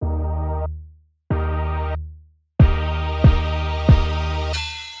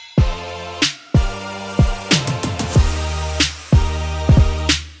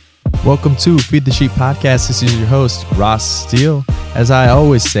Welcome to Feed the Sheep Podcast. This is your host, Ross Steele. As I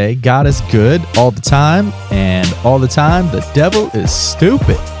always say, God is good all the time, and all the time, the devil is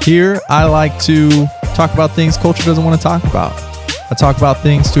stupid. Here, I like to talk about things culture doesn't want to talk about. I talk about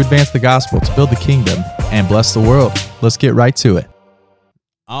things to advance the gospel, to build the kingdom, and bless the world. Let's get right to it.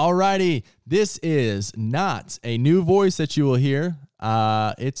 Alrighty, this is not a new voice that you will hear.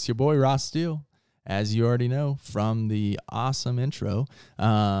 It's your boy, Ross Steele, as you already know from the awesome intro.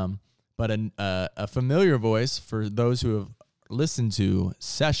 But a familiar voice for those who have listened to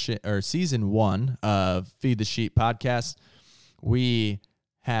season 1 of Feed the Sheep podcast. We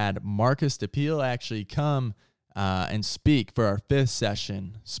had Marcus DePeal actually come and speak for our 5th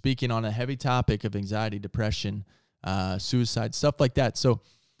session, speaking on a heavy topic of anxiety, depression, suicide, stuff like that. So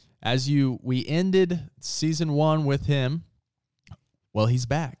we ended season 1 with him. Well, he's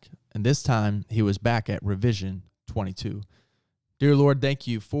back, and this time he was back at Revision 22. Dear Lord, thank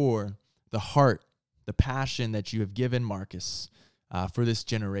you for the heart, the passion that you have given Marcus for this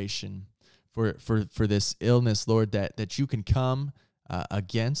generation, for this illness, Lord, that you can come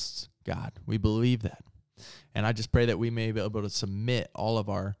against, God. We believe that. And I just pray that we may be able to submit all of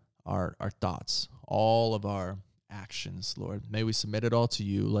our thoughts, all of our actions, Lord. May we submit it all to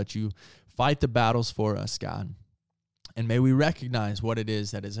you. Let you fight the battles for us, God. And may we recognize what it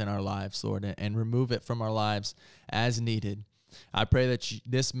is that is in our lives, Lord, and remove it from our lives as needed. I pray that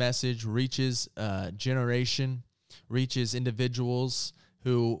this message reaches generation, reaches individuals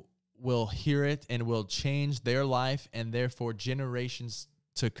who will hear it and will change their life and therefore generations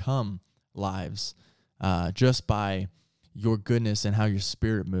to come lives just by your goodness and how your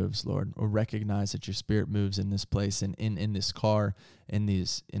spirit moves, Lord. Or recognize that your spirit moves in this place and in this car, in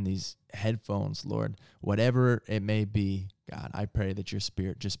these headphones, Lord. Whatever it may be, God, I pray that your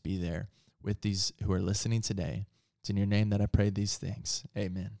spirit just be there with these who are listening today. It's in your name that I pray these things.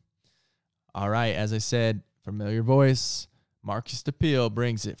 Amen. All right, as I said, familiar voice, Marcus DePeal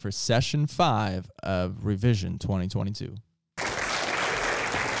brings it for session 5 of Revision 2022.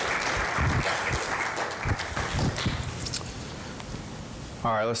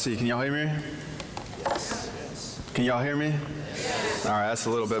 All right, let's see. Can y'all hear me? Yes. Can y'all hear me? Yes. All right, that's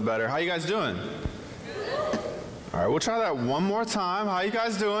a little bit better. How you guys doing? Good. All right, we'll try that one more time. How you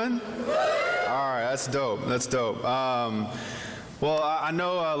guys doing? Good. All right, that's dope. That's dope. Well, I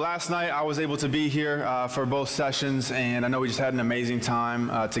know last night I was able to be here for both sessions, and I know we just had an amazing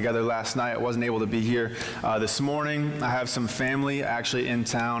time together last night. I wasn't able to be here this morning. I have some family actually in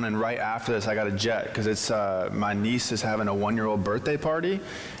town, and right after this I got a jet because it's my niece is having a 1-year-old birthday party,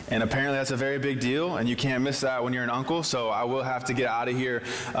 and apparently that's a very big deal, and you can't miss that when you're an uncle, so I will have to get out of here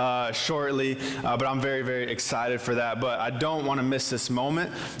shortly, but I'm very, very excited for that. But I don't want to miss this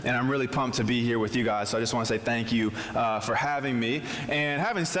moment, and I'm really pumped to be here with you guys, so I just want to say thank you for having me. And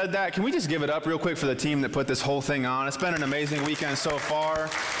having said that, can we just give it up real quick for the team that put this whole thing on? It's been an amazing weekend so far.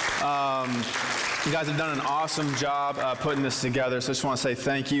 You guys have done an awesome job putting this together, so I just want to say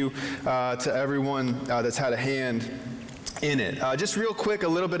thank you to everyone that's had a hand in it. Just real quick, a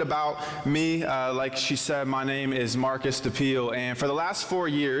little bit about me. Like she said, my name is Marcus DePeal, and for the last 4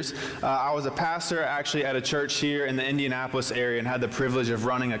 years, I was a pastor actually at a church here in the Indianapolis area and had the privilege of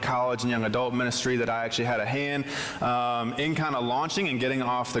running a college and young adult ministry that I actually had a hand in kind of launching and getting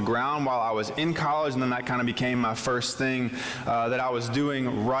off the ground while I was in college, and then that kind of became my first thing that I was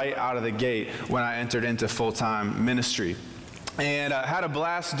doing right out of the gate when I entered into full-time ministry. And I had a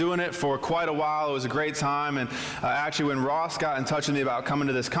blast doing it for quite a while. It was a great time. And actually, when Ross got in touch with me about coming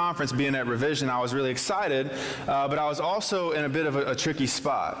to this conference, being at Revision, I was really excited. But I was also in a bit of a tricky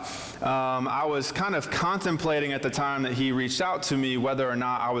spot. I was kind of contemplating at the time that he reached out to me whether or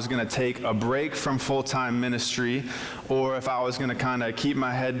not I was going to take a break from full-time ministry or if I was going to kind of keep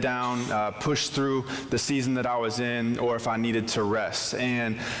my head down, push through the season that I was in, or if I needed to rest.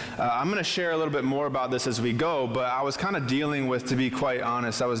 And I'm going to share a little bit more about this as we go, but I was kind of dealing with, to be quite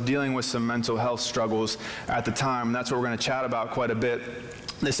honest, I was dealing with some mental health struggles at the time, and that's what we're going to chat about quite a bit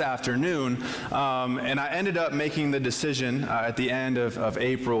this afternoon, and I ended up making the decision at the end of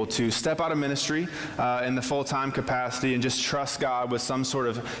April to step out of ministry in the full-time capacity and just trust God with some sort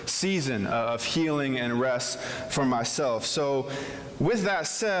of season of healing and rest for myself. So with that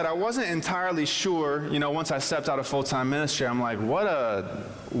said, I wasn't entirely sure, once I stepped out of full-time ministry, I'm like,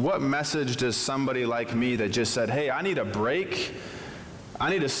 what message does somebody like me that just said, hey, I need a break, I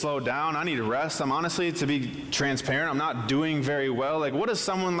need to slow down, I need to rest. I'm honestly, to be transparent, I'm not doing very well. Like, what does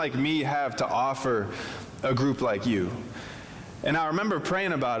someone like me have to offer a group like you? And I remember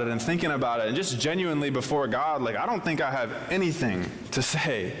praying about it and thinking about it and just genuinely before God, like, I don't think I have anything to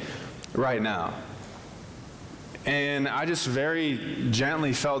say right now. And I just very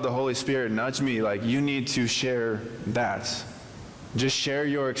gently felt the Holy Spirit nudge me, like, you need to share that. Just share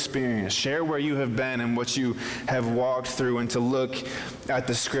your experience. Share where you have been and what you have walked through, and to look at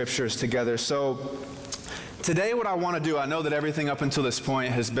the scriptures together. So today what I want to do, I know that everything up until this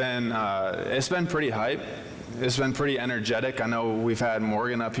point has been, it's been pretty hype. It's been pretty energetic. I know we've had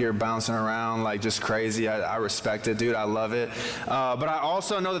Morgan up here bouncing around like just crazy. I respect it, dude. I love it. But I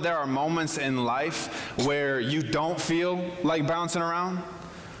also know that there are moments in life where you don't feel like bouncing around,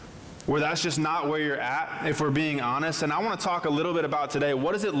 where that's just not where you're at, if we're being honest. And I want to talk a little bit about today,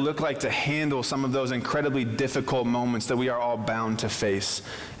 what does it look like to handle some of those incredibly difficult moments that we are all bound to face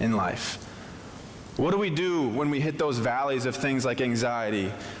in life? What do we do when we hit those valleys of things like anxiety,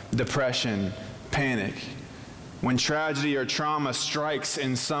 depression, panic? When tragedy or trauma strikes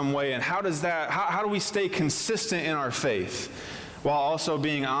in some way, and how do we stay consistent in our faith while also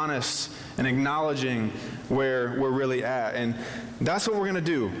being honest and acknowledging where we're really at? And that's what we're going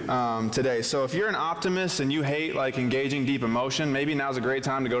to do today. So if you're an optimist and you hate like engaging deep emotion, maybe now's a great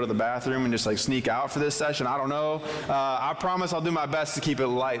time to go to the bathroom and just like sneak out for this session. I don't know. I promise I'll do my best to keep it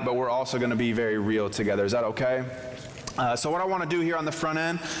light, but we're also going to be very real together. Is that okay? So what I want to do here on the front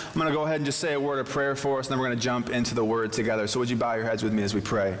end, I'm going to go ahead and just say a word of prayer for us, and then we're going to jump into the word together. So would you bow your heads with me as we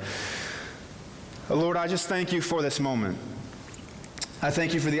pray? Lord, I just thank you for this moment. I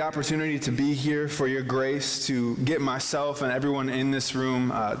thank you for the opportunity to be here, for your grace to get myself and everyone in this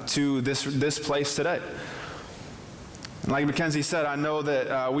room to this place today. And like Mackenzie said, I know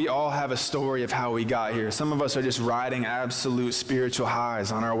that we all have a story of how we got here. Some of us are just riding absolute spiritual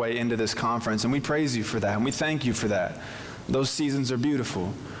highs on our way into this conference, and we praise you for that, and we thank you for that. Those seasons are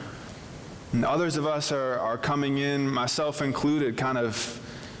beautiful. And others of us are coming in, myself included,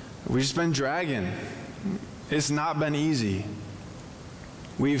 we've just been dragging. It's not been easy.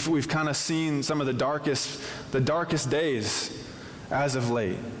 We've kind of seen some of the darkest days as of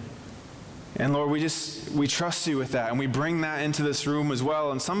late. And Lord, we trust you with that, and we bring that into this room as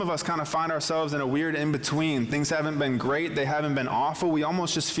well. And some of us kind of find ourselves in a weird in-between. Things haven't been great, they haven't been awful. We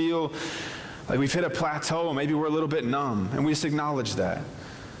almost just feel like we've hit a plateau. Maybe we're a little bit numb, and we just acknowledge that.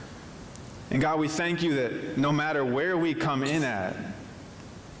 And God, we thank you that no matter where we come in at,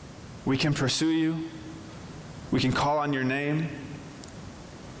 we can pursue you, we can call on your name,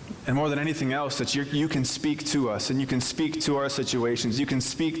 and more than anything else, that you can speak to us, and you can speak to our situations. You can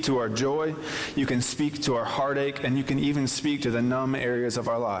speak to our joy. You can speak to our heartache, and you can even speak to the numb areas of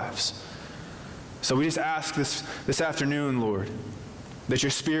our lives. So we just ask this afternoon, Lord, that your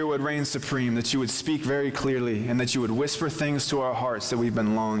Spirit would reign supreme, that you would speak very clearly, and that you would whisper things to our hearts that we've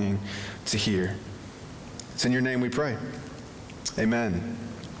been longing to hear. It's in your name we pray. Amen.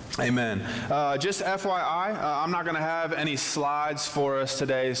 Amen. Just FYI, I'm not going to have any slides for us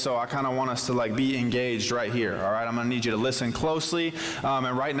today, so I kind of want us to be engaged right here, all right? I'm going to need you to listen closely,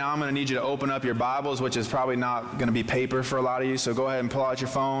 and right now I'm going to need you to open up your Bibles, which is probably not going to be paper for a lot of you, so go ahead and pull out your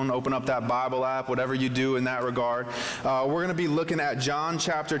phone, open up that Bible app, whatever you do in that regard. We're going to be looking at John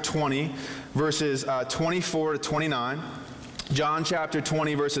chapter 20, verses 24 to 29. John chapter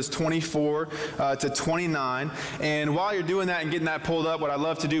 20, verses 24 to 29. And while you're doing that and getting that pulled up, what I'd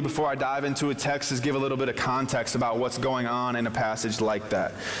love to do before I dive into a text is give a little bit of context about what's going on in a passage like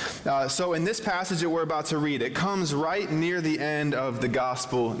that. So in this passage that we're about to read, it comes right near the end of the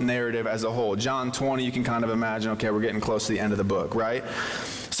gospel narrative as a whole. John 20, you can kind of imagine, okay, we're getting close to the end of the book, right?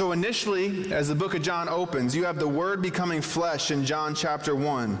 So initially, as the book of John opens, you have the Word becoming flesh in John chapter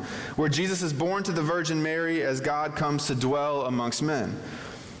 1, where Jesus is born to the Virgin Mary as God comes to dwell amongst men.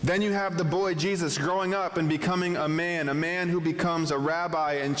 Then you have the boy Jesus growing up and becoming a man who becomes a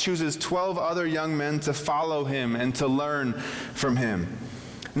rabbi and chooses 12 other young men to follow him and to learn from him.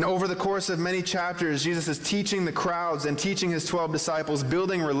 And over the course of many chapters, Jesus is teaching the crowds and teaching his 12 disciples,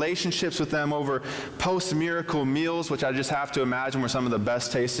 building relationships with them over post-miracle meals, which I just have to imagine were some of the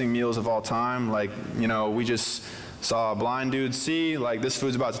best tasting meals of all time. We just saw a blind dude see, this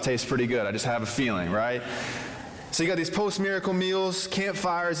food's about to taste pretty good. I just have a feeling, right? So you got these post-miracle meals,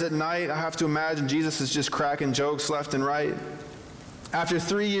 campfires at night. I have to imagine Jesus is just cracking jokes left and right. After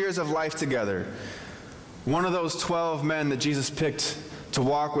 3 years of life together, one of those 12 men that Jesus picked to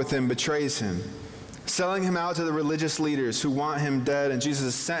walk with him betrays him, selling him out to the religious leaders who want him dead, and Jesus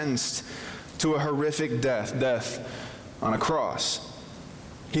is sentenced to a horrific death on a cross.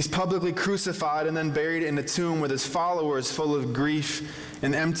 He's publicly crucified and then buried in a tomb with his followers full of grief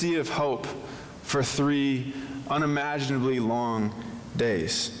and empty of hope for 3 unimaginably long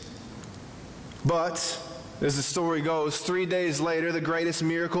days. But As the story goes, 3 days later, the greatest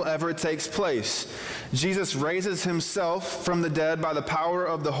miracle ever takes place. Jesus raises himself from the dead by the power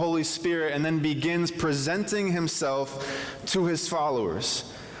of the Holy Spirit and then begins presenting himself to his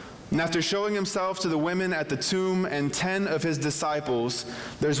followers. And after showing himself to the women at the tomb and 10 of his disciples,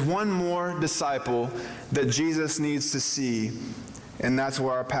 there's one more disciple that Jesus needs to see, and that's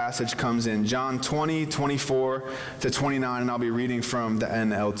where our passage comes in. John 20, 24 to 29, and I'll be reading from the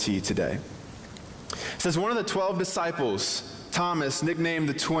NLT today. It says, one of the 12 disciples, Thomas, nicknamed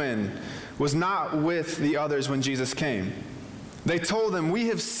the twin, was not with the others when Jesus came. They told him, "We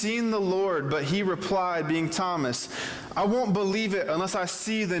have seen the Lord," but he replied, being Thomas, "I won't believe it unless I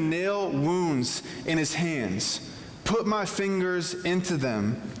see the nail wounds in his hands, put my fingers into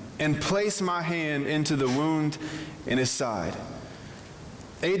them, and place my hand into the wound in his side."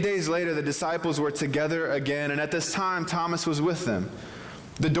 8 days later, the disciples were together again, and at this time, Thomas was with them.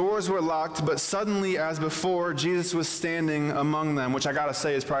 The doors were locked, but suddenly, as before, Jesus was standing among them, which I gotta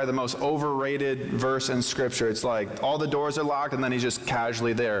say is probably the most overrated verse in Scripture. It's like all the doors are locked, and then he's just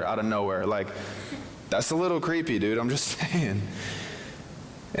casually there out of nowhere. Like, that's a little creepy, dude. I'm just saying.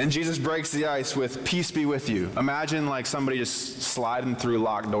 And Jesus breaks the ice with, "Peace be with you." Imagine like somebody just sliding through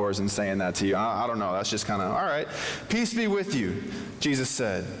locked doors and saying that to you. I don't know. That's just kind of, all right. "Peace be with you," Jesus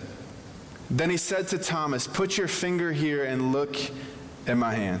said. Then he said to Thomas, "Put your finger here and look in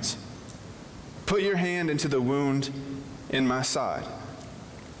my hands. Put your hand into the wound in my side.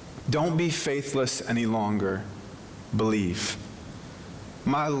 Don't be faithless any longer. Believe."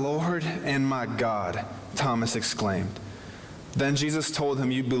 "My Lord and my God," Thomas exclaimed. Then Jesus told him,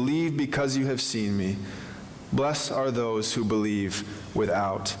 "You believe because you have seen me. Blessed are those who believe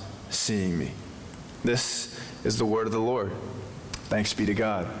without seeing me." This is the word of the Lord. Thanks be to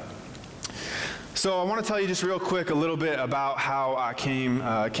God. So I want to tell you just real quick a little bit about how I came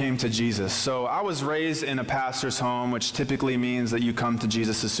to Jesus. So I was raised in a pastor's home, which typically means that you come to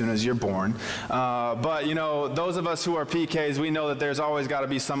Jesus as soon as you're born. But, you know, those of us who are PKs, we know that there's always got to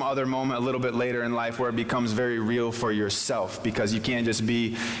be some other moment a little bit later in life where it becomes very real for yourself, because you can't just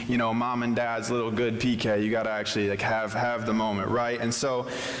be, you know, mom and dad's little good PK. You got to actually like have the moment, right? And so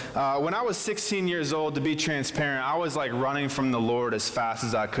when I was 16 years old, to be transparent, I was like running from the Lord as fast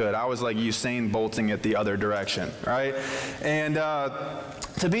as I could. I was like Usain Bolt it the other direction, right? And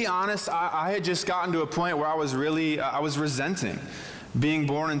to be honest, I had just gotten to a point where I was resenting being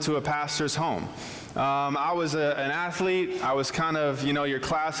born into a pastor's home. I was an athlete. I was kind of, you know, your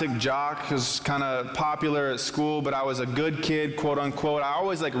classic jock, who's kind of popular at school, but I was a good kid, quote unquote. I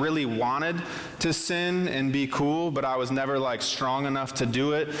always like really wanted to sin and be cool, but I was never like strong enough to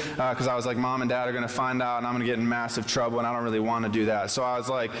do it because I was like, mom and dad are going to find out and I'm going to get in massive trouble and I don't really want to do that. So I was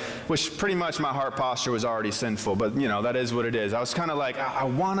like, which pretty much my heart posture was already sinful, but you know, that is what it is. I was kind of like, I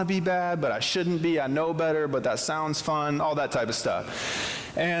want to be bad, but I shouldn't be. I know better, but that sounds fun, all that type of stuff.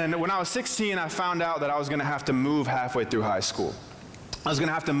 And when I was 16, I found out that I was going to have to move halfway through high school. I was going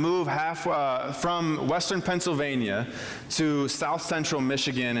to have to move from western Pennsylvania to south central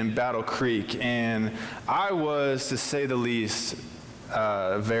Michigan in Battle Creek. And I was, to say the least,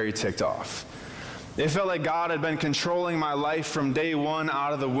 very ticked off. It felt like God had been controlling my life from day one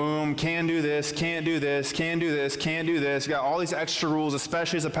out of the womb. Can do this, can't do this, can do this, can't do this. Got all these extra rules,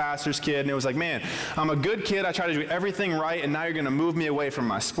 especially as a pastor's kid. And it was like, man, I'm a good kid. I try to do everything right. And now you're going to move me away from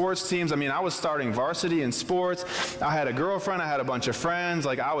my sports teams. I mean, I was starting varsity in sports. I had a girlfriend. I had a bunch of friends.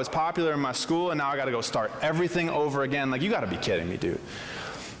 Like, I was popular in my school. And now I got to go start everything over again. Like, you got to be kidding me, dude.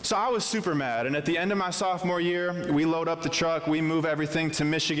 So I was super mad. And at the end of my sophomore year, we load up the truck. We move everything to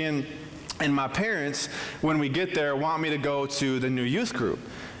Michigan. And my parents, when we get there, want me to go to the new youth group.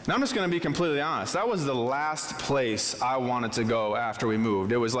 And I'm just going to be completely honest. That was the last place I wanted to go after we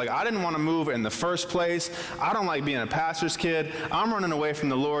moved. It was like, I didn't want to move in the first place. I don't like being a pastor's kid. I'm running away from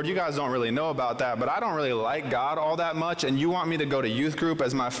the Lord. You guys don't really know about that, but I don't really like God all that much. And you want me to go to youth group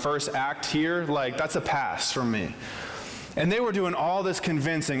as my first act here? Like, that's a pass from me. And they were doing all this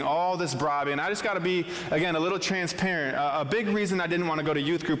convincing, all this bribing. And I just got to be, again, a little transparent. A big reason I didn't want to go to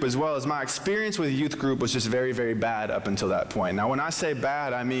youth group as well is my experience with youth group was just very, very bad up until that point. Now, when I say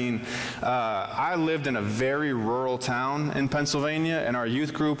bad, I mean I lived in a very rural town in Pennsylvania, and our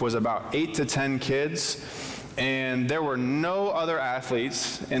youth group was about 8 to 10 kids. And there were no other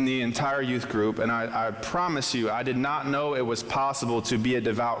athletes in the entire youth group. And I promise you, I did not know it was possible to be a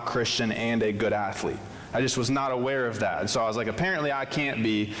devout Christian and a good athlete. I just was not aware of that. And so I was like, apparently I can't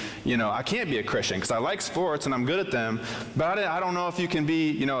be, I can't be a Christian because I like sports and I'm good at them, but I don't know if you can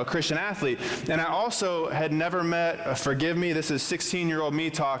be, a Christian athlete. And I also had never met, forgive me, this is 16-year-old me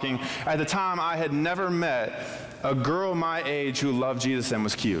talking. At the time, I had never met a girl my age who loved Jesus and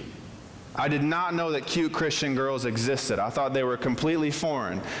was cute. I did not know that cute Christian girls existed. I thought they were completely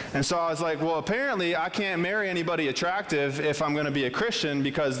foreign. And so I was like, well, apparently I can't marry anybody attractive if I'm going to be a Christian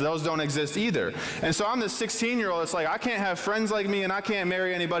because those don't exist either. And so I'm this 16-year-old. It's like, I can't have friends like me and I can't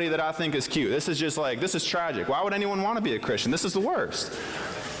marry anybody that I think is cute. This is just like, this is tragic. Why would anyone want to be a Christian? This is the worst.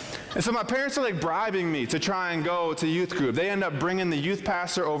 And so my parents are like bribing me to try and go to youth group. They end up bringing the youth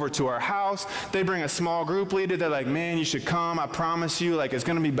pastor over to our house. They bring a small group leader. They're like, man, you should come. I promise you, like, it's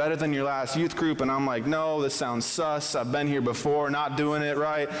going to be better than your last youth group. And I'm like, no, this sounds sus. I've been here before, not doing it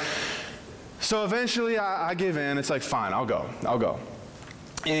right. So eventually I give in. It's like, fine, I'll go.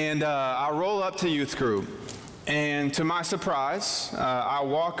 And I roll up to youth group. And to my surprise, I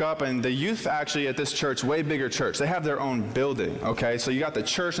walk up, and the youth actually at this church, way bigger church, they have their own building, okay? So you got the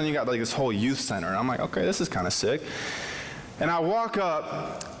church, and you got like this whole youth center. And I'm like, okay, this is kind of sick. And I walk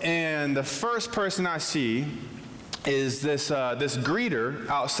up, and the first person I see is this greeter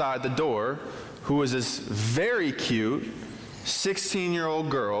outside the door, who is this very cute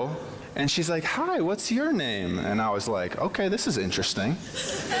 16-year-old girl. And she's like, hi, what's your name? And I was like, okay, this is interesting.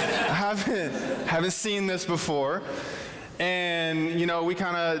 I haven't seen this before. And, you know, we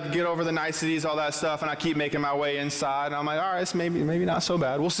kind of get over the niceties, all that stuff, and I keep making my way inside. And I'm like, all right, it's maybe not so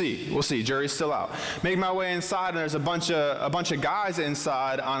bad. We'll see. Jury's still out. Make my way inside, and there's a bunch of guys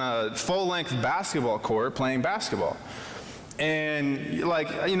inside on a full-length basketball court playing basketball. And,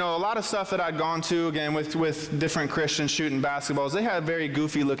 like, you know, a lot of stuff that I'd gone to, again, with different Christians shooting basketballs, they had very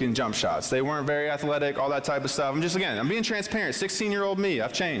goofy-looking jump shots. They weren't very athletic, all that type of stuff. I'm being transparent. 16-year-old me,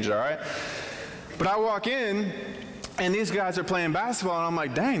 I've changed, all right? But I walk in, and these guys are playing basketball, and I'm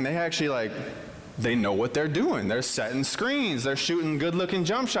like, dang, they actually, like, they know what they're doing. They're setting screens. They're shooting good-looking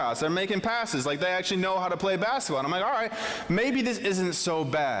jump shots. They're making passes. Like, they actually know how to play basketball. And I'm like, all right, maybe this isn't so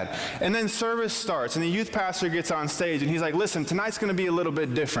bad. And then service starts, and the youth pastor gets on stage, and he's like, listen, tonight's going to be a little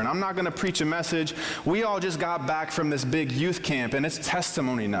bit different. I'm not going to preach a message. We all just got back from this big youth camp, and it's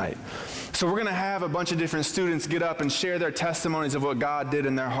testimony night. So we're going to have a bunch of different students get up and share their testimonies of what God did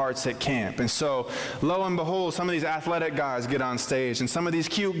in their hearts at camp. And so, lo and behold, some of these athletic guys get on stage, and some of these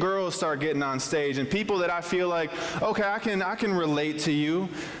cute girls start getting on stage, and people that I feel like, okay, I can relate to you.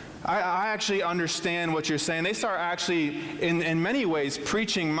 I actually understand what you're saying. They start actually, in many ways,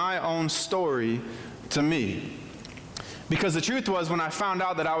 preaching my own story to me. Because the truth was, when I found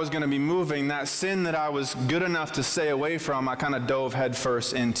out that I was going to be moving, that sin that I was good enough to stay away from, I kind of dove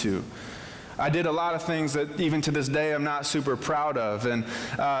headfirst into. I did a lot of things that even to this day I'm not super proud of. And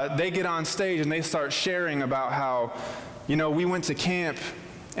they get on stage and they start sharing about how, you know, we went to camp.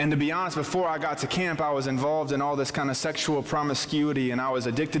 And to be honest, before I got to camp, I was involved in all this kind of sexual promiscuity, and I was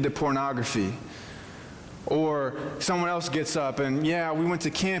addicted to pornography. Or someone else gets up and, yeah, we went to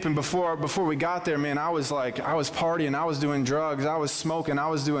camp, and before we got there, man, I was partying, I was doing drugs, I was smoking, I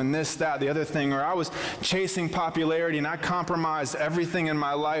was doing this, that, the other thing, or I was chasing popularity, and I compromised everything in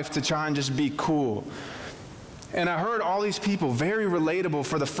my life to try and just be cool. And I heard all these people, very relatable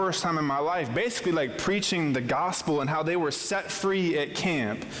for the first time in my life, basically like preaching the gospel and how they were set free at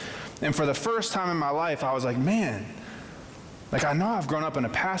camp. And for the first time in my life, I was like, man, like, I know I've grown up in a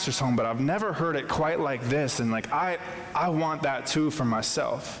pastor's home, but I've never heard it quite like this. And like, I want that too for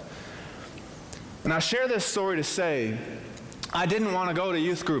myself. And I share this story to say, I didn't want to go to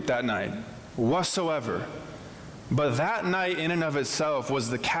youth group that night whatsoever. But that night in and of itself was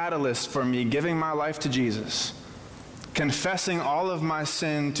the catalyst for me giving my life to Jesus, confessing all of my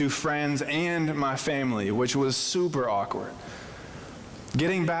sin to friends and my family, which was super awkward,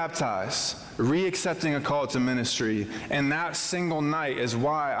 getting baptized, re-accepting a call to ministry, and that single night is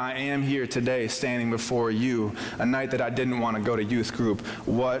why I am here today standing before you, a night that I didn't want to go to youth group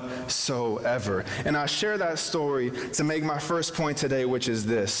whatsoever. And I share that story to make my first point today, which is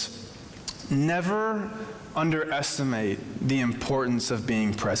this: never underestimate the importance of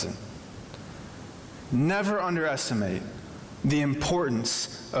being present. Never underestimate the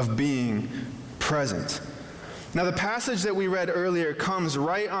importance of being present. Now, the passage that we read earlier comes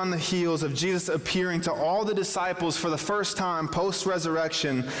right on the heels of Jesus appearing to all the disciples for the first time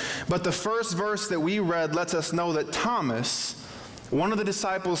post-resurrection. But the first verse that we read lets us know that Thomas, one of the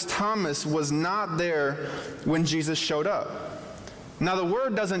disciples, Thomas, was not there when Jesus showed up. Now, the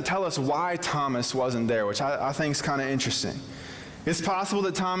word doesn't tell us why Thomas wasn't there, which I think is kind of interesting. It's possible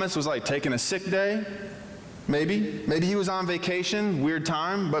that Thomas was like taking a sick day. Maybe he was on vacation, weird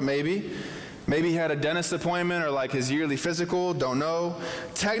time, but maybe he had a dentist appointment or like his yearly physical, don't know.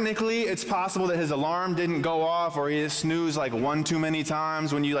 Technically, it's possible that his alarm didn't go off, or he snoozed like one too many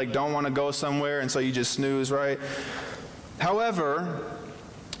times when you like don't want to go somewhere, and so you just snooze, right? However,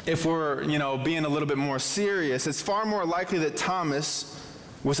 if we're, being a little bit more serious, it's far more likely that Thomas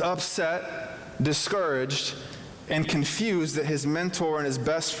was upset, discouraged, and confused that his mentor and his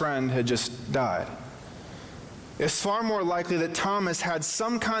best friend had just died. It's far more likely that Thomas had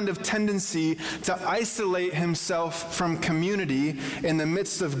some kind of tendency to isolate himself from community in the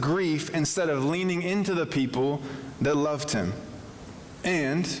midst of grief instead of leaning into the people that loved him.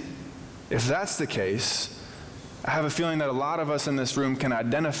 And if that's the case, I have a feeling that a lot of us in this room can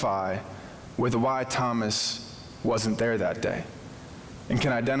identify with why Thomas wasn't there that day, and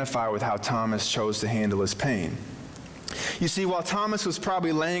can identify with how Thomas chose to handle his pain. You see, while Thomas was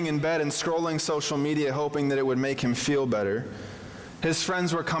probably laying in bed and scrolling social media hoping that it would make him feel better, his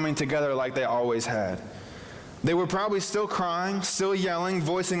friends were coming together like they always had. They were probably still crying, still yelling,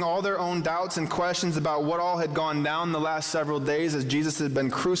 voicing all their own doubts and questions about what all had gone down the last several days as Jesus had been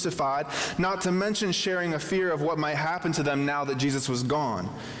crucified, not to mention sharing a fear of what might happen to them now that Jesus was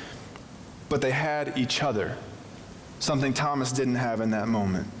gone. But they had each other, something Thomas didn't have in that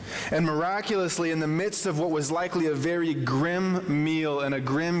moment. And miraculously, in the midst of what was likely a very grim meal and a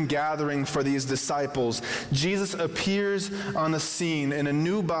grim gathering for these disciples, Jesus appears on the scene in a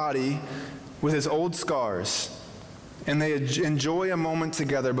new body with his old scars, and they enjoy a moment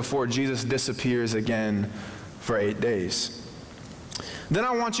together before Jesus disappears again for 8 days. Then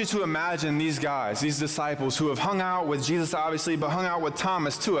I want you to imagine these guys, these disciples who have hung out with Jesus obviously, but hung out with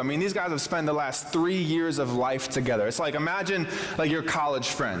Thomas too. I mean, these guys have spent the last 3 years of life together. It's like, imagine like your college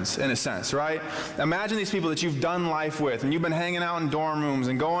friends in a sense, right? Imagine these people that you've done life with and you've been hanging out in dorm rooms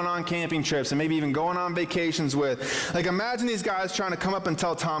and going on camping trips and maybe even going on vacations with. Like, imagine these guys trying to come up and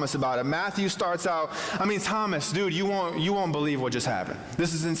tell Thomas about it. Matthew starts out, Thomas, dude, you won't believe what just happened.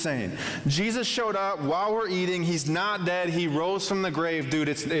 This is insane. Jesus showed up while we're eating. He's not dead. He rose from the grave. Dude,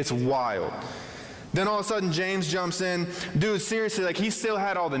 it's wild. Then all of a sudden James jumps in. Dude, seriously, like, he still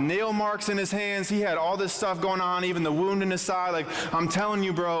had all the nail marks in his hands. He had all this stuff going on, even the wound in his side. Like, I'm telling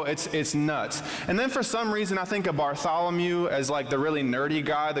you, bro, it's nuts. And then for some reason, I think of Bartholomew as like the really nerdy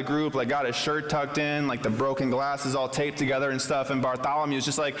guy of the group, like got his shirt tucked in, like the broken glasses all taped together and stuff. And Bartholomew's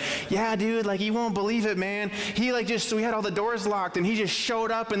just like, yeah, dude, like, you won't believe it, man. We had all the doors locked and he just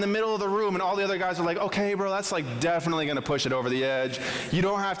showed up in the middle of the room, and all the other guys are like, okay, bro, that's like definitely gonna push it over the edge. You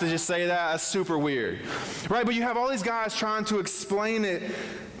don't have to just say that. That's super weird. Right? But you have all these guys trying to explain it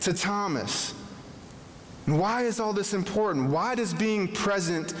to Thomas. And why is all this important? Why does being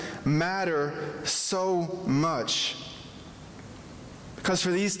present matter so much? Because for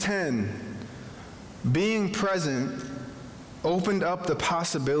these 10, being present opened up the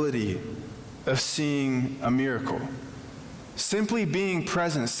possibility of seeing a miracle. Simply being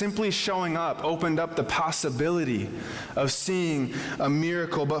present, simply showing up, opened up the possibility of seeing a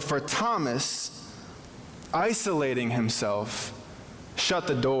miracle. But for Thomas, isolating himself shut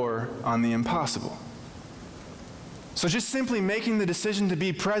the door on the impossible. So just simply making the decision to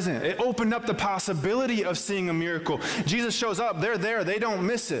be present, it opened up the possibility of seeing a miracle. Jesus shows up, they're there, they don't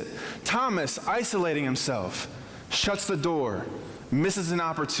miss it. Thomas, isolating himself, shuts the door, misses an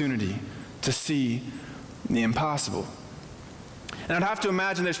opportunity to see the impossible. And I'd have to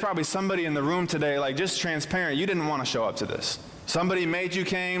imagine there's probably somebody in the room today, like, just transparent, you didn't want to show up to this. Somebody made you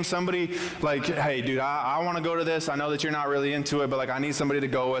came, somebody like, hey, dude, I want to go to this. I know that you're not really into it, but like, I need somebody to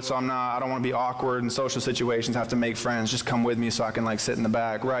go with, so I don't want to be awkward in social situations, have to make friends. Just come with me so I can like sit in the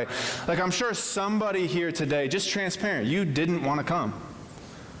back, right? Like, I'm sure somebody here today, just transparent, you didn't want to come.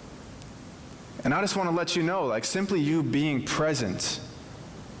 And I just want to let you know, like, simply you being present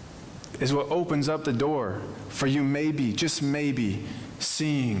is what opens up the door for you maybe, just maybe,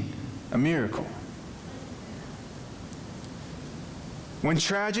 seeing a miracle. When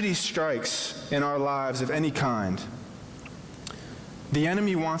tragedy strikes in our lives of any kind, the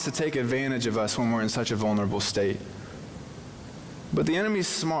enemy wants to take advantage of us when we're in such a vulnerable state. But the enemy's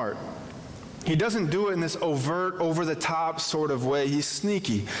smart. He doesn't do it in this overt, over-the-top sort of way. He's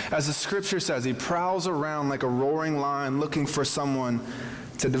sneaky. As the scripture says, he prowls around like a roaring lion looking for someone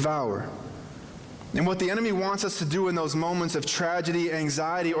to devour. And what the enemy wants us to do in those moments of tragedy,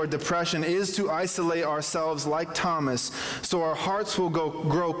 anxiety, or depression is to isolate ourselves like Thomas, so our hearts will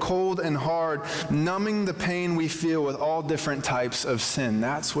grow cold and hard, numbing the pain we feel with all different types of sin.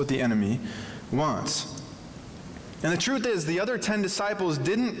 That's what the enemy wants. And the truth is, the other 10 disciples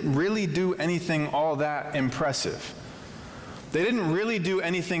didn't really do anything all that impressive. They didn't really do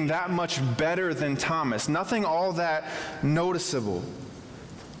anything that much better than Thomas, nothing all that noticeable.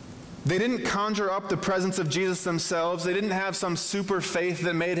 They didn't conjure up the presence of Jesus themselves. They didn't have some super faith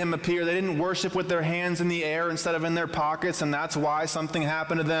that made him appear. They didn't worship with their hands in the air instead of in their pockets, and that's why something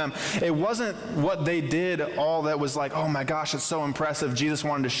happened to them. It wasn't what they did all that was like, oh my gosh, it's so impressive. Jesus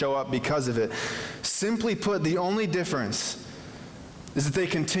wanted to show up because of it. Simply put, the only difference is that they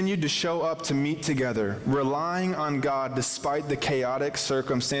continued to show up to meet together, relying on God despite the chaotic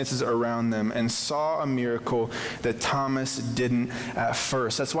circumstances around them, and saw a miracle that Thomas didn't at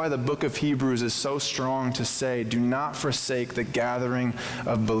first. That's why the book of Hebrews is so strong to say, do not forsake the gathering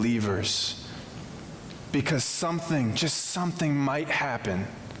of believers, because just something might happen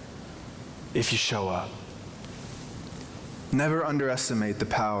if you show up. Never underestimate the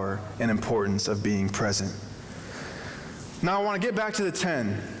power and importance of being present. Now I want to get back to the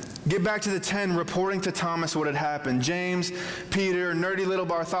 10. Get back to the 10 reporting to Thomas what had happened. James, Peter, nerdy little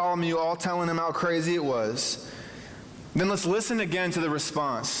Bartholomew all telling him how crazy it was. Then let's listen again to the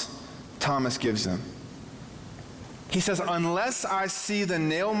response Thomas gives them. He says, unless I see the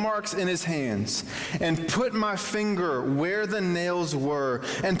nail marks in his hands and put my finger where the nails were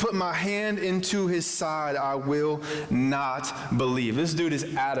and put my hand into his side, I will not believe. This dude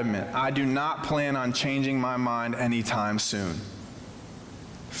is adamant. I do not plan on changing my mind anytime soon.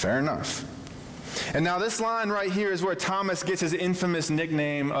 Fair enough. And now this line right here is where Thomas gets his infamous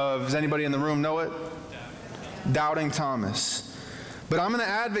nickname of, does anybody in the room know it? Doubting Thomas. But I'm going to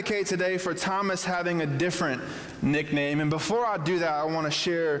advocate today for Thomas having a different nickname. And before I do that, I want to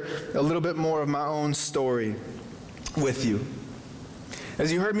share a little bit more of my own story with you.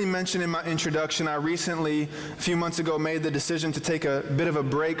 As you heard me mention in my introduction, I recently, a few months ago, made the decision to take a bit of a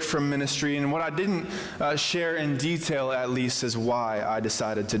break from ministry. And what I didn't share in detail, at least, is why I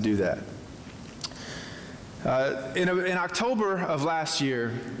decided to do that. In October of last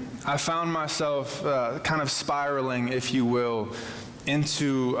year, I found myself kind of spiraling, if you will,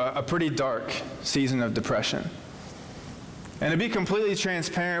 into a pretty dark season of depression. And to be completely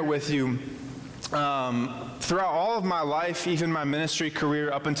transparent with you, throughout all of my life, even my ministry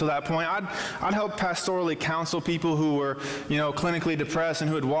career up until that point, I'd help pastorally counsel people who were, clinically depressed and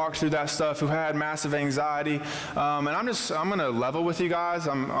who had walked through that stuff, who had massive anxiety. And I'm going to level with you guys.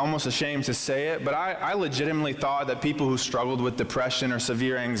 I'm almost ashamed to say it, but I legitimately thought that people who struggled with depression or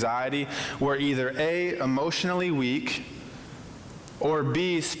severe anxiety were either A, emotionally weak, or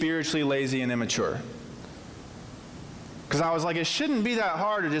B, spiritually lazy and immature. Because I was like, it shouldn't be that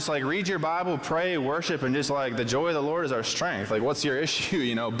hard to just read your Bible, pray, worship, and just the joy of the Lord is our strength. What's your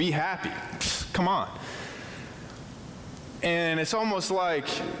issue? Be happy. Come on. And it's almost like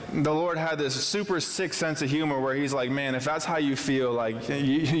the Lord had this super sick sense of humor where he's like, man, if that's how you feel,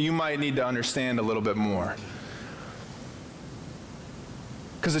 you might need to understand a little bit more.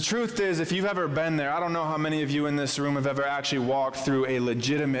 Because the truth is, if you've ever been there, I don't know how many of you in this room have ever actually walked through a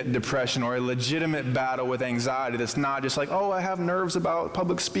legitimate depression or a legitimate battle with anxiety that's not just oh, I have nerves about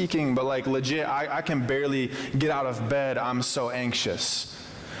public speaking, but legit, I can barely get out of bed, I'm so anxious.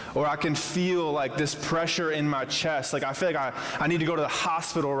 Or I can feel this pressure in my chest, I feel like I need to go to the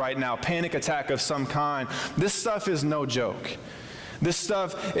hospital right now, panic attack of some kind. This stuff is no joke. This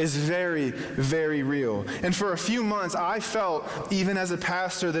stuff is very, very real. And for a few months, I felt, even as a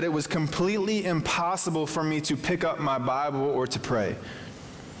pastor, that it was completely impossible for me to pick up my Bible or to pray.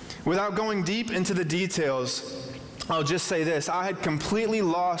 Without going deep into the details, I'll just say this. I had completely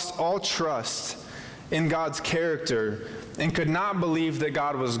lost all trust in God's character and could not believe that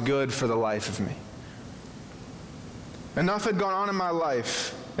God was good for the life of me. Enough had gone on in my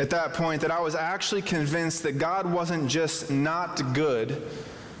life at that point that I was actually convinced that God wasn't just not good,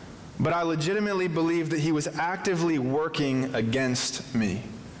 but I legitimately believed that he was actively working against me.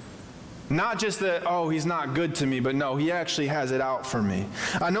 Not just that, oh, he's not good to me, but no, he actually has it out for me.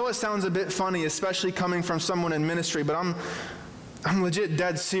 I know it sounds a bit funny, especially coming from someone in ministry, but I'm legit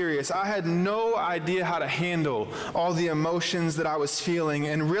dead serious. I had no idea how to handle all the emotions that I was feeling,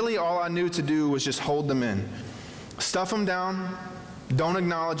 and really all I knew to do was just hold them in. Stuff them down, don't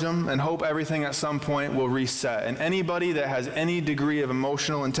acknowledge them, and hope everything at some point will reset. And anybody that has any degree of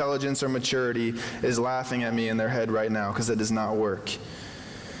emotional intelligence or maturity is laughing at me in their head right now, because it does not work.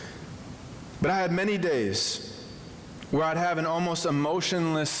 But I had many days where I'd have an almost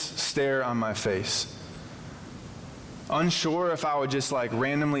emotionless stare on my face. Unsure if I would just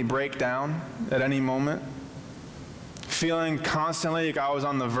randomly break down at any moment. Feeling constantly like I was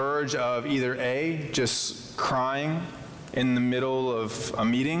on the verge of either A, just crying in the middle of a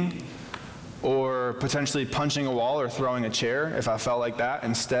meeting, or potentially punching a wall or throwing a chair if I felt like that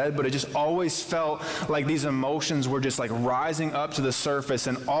instead. But it just always felt like these emotions were just rising up to the surface,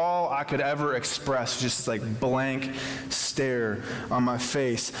 and all I could ever express was just blank stare on my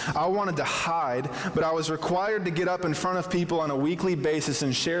face. I wanted to hide, but I was required to get up in front of people on a weekly basis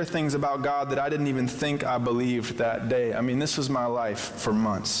and share things about God that I didn't even think I believed that day. I mean, this was my life for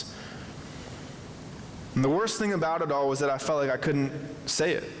months. And the worst thing about it all was that I felt like I couldn't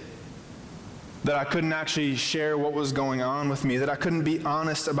say it. that I couldn't actually share what was going on with me, that I couldn't be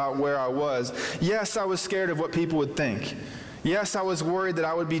honest about where I was. Yes, I was scared of what people would think. Yes, I was worried that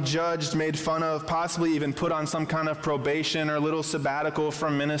I would be judged, made fun of, possibly even put on some kind of probation or little sabbatical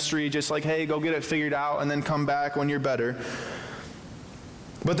from ministry, just like, hey, go get it figured out and then come back when you're better.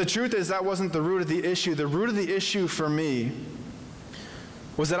 But the truth is that wasn't the root of the issue. The root of the issue for me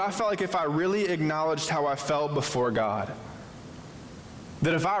was that I felt like if I really acknowledged how I felt before God,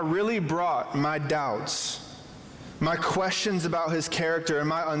 that if I really brought my doubts, my questions about his character, and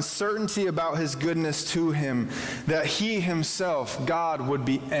my uncertainty about his goodness to him, that he himself, God, would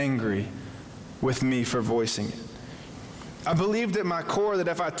be angry with me for voicing it. I believed at my core that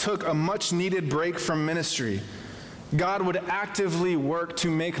if I took a much-needed break from ministry, God would actively work to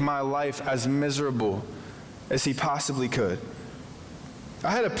make my life as miserable as he possibly could. I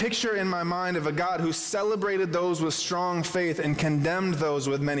had a picture in my mind of a God who celebrated those with strong faith and condemned those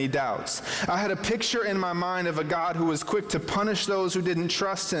with many doubts. I had a picture in my mind of a God who was quick to punish those who didn't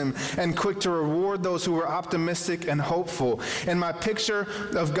trust him and quick to reward those who were optimistic and hopeful. And my picture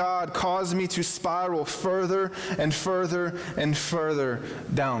of God caused me to spiral further and further and further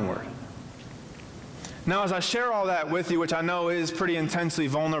downward. Now, as I share all that with you, which I know is pretty intensely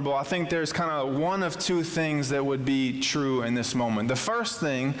vulnerable, I think there's kind of one of two things that would be true in this moment. The first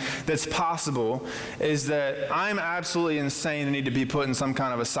thing that's possible is that I'm absolutely insane and need to be put in some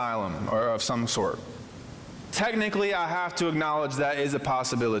kind of asylum or of some sort. Technically, I have to acknowledge that is a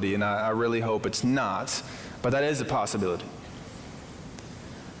possibility, and I really hope it's not, but that is a possibility.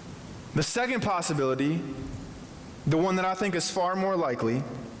 The second possibility, the one that I think is far more likely,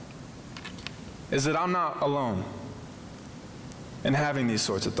 is that I'm not alone in having these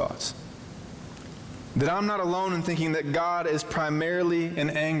sorts of thoughts. That I'm not alone in thinking that God is primarily an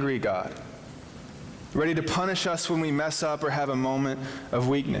angry God, ready to punish us when we mess up or have a moment of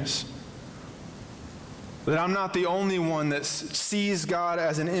weakness. That I'm not the only one that sees God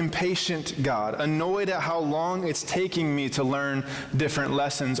as an impatient God, annoyed at how long it's taking me to learn different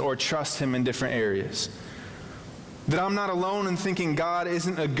lessons or trust him in different areas. That I'm not alone in thinking God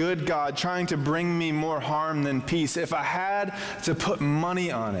isn't a good God trying to bring me more harm than peace. If I had to put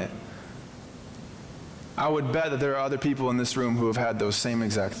money on it, I would bet that there are other people in this room who have had those same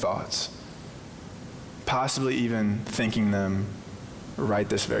exact thoughts, possibly even thinking them right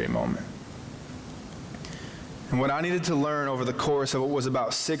this very moment. And what I needed to learn over the course of what was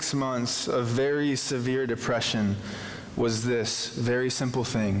about 6 months of very severe depression was this very simple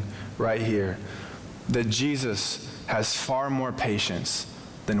thing right here, that Jesus has far more patience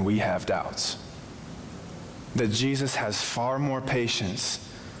than we have doubts. That Jesus has far more patience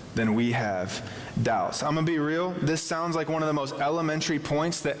than we have doubts. I'm going to be real. This sounds like one of the most elementary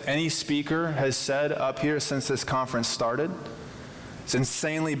points that any speaker has said up here since this conference started. It's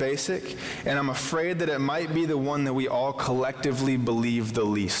insanely basic, and I'm afraid that it might be the one that we all collectively believe the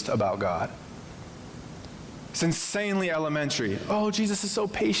least about God. It's insanely elementary. Oh, Jesus is so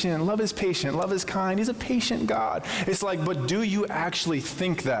patient. Love is patient. Love is kind. He's a patient God. It's like, but do you actually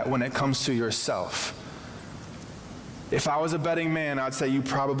think that when it comes to yourself? If I was a betting man, I'd say you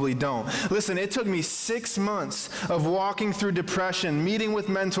probably don't. Listen, it took me 6 months of walking through depression, meeting with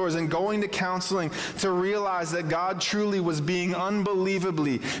mentors, and going to counseling to realize that God truly was being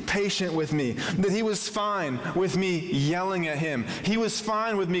unbelievably patient with me, that he was fine with me yelling at him. He was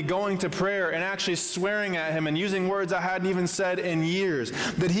fine with me going to prayer and actually swearing at him and using words I hadn't even said in years,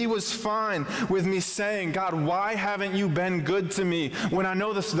 that he was fine with me saying, God, why haven't you been good to me? When I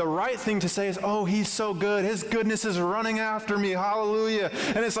know the right thing to say is, oh, he's so good. His goodness is running after me, hallelujah.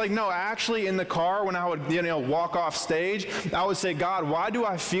 And it's like, no, actually in the car when I would, walk off stage, I would say, God, why do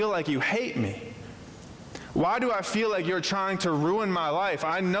I feel like you hate me? Why do I feel like you're trying to ruin my life?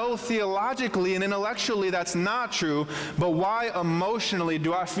 I know theologically and intellectually that's not true, but why emotionally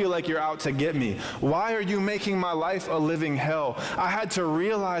do I feel like you're out to get me? Why are you making my life a living hell? I had to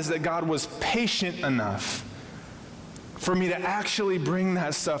realize that God was patient enough for me to actually bring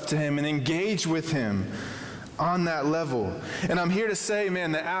that stuff to him and engage with him on that level. And I'm here to say,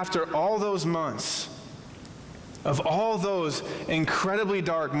 man, that after all those months of all those incredibly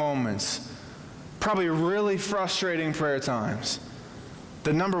dark moments, probably really frustrating prayer times,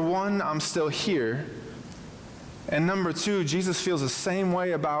 that number one, I'm still here, and number two, Jesus feels the same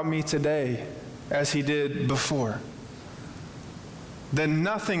way about me today as he did before. That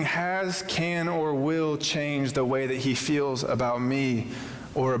nothing has, can, or will change the way that he feels about me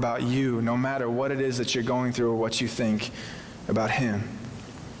or about you, no matter what it is that you're going through or what you think about him.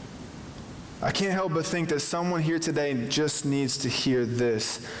 I can't help but think that someone here today just needs to hear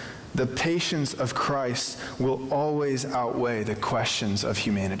this. The patience of Christ will always outweigh the questions of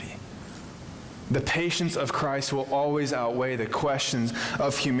humanity. The patience of Christ will always outweigh the questions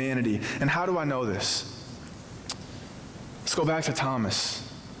of humanity. And how do I know this? Let's go back to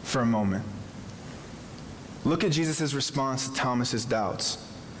Thomas for a moment. Look at Jesus' response to Thomas's doubts.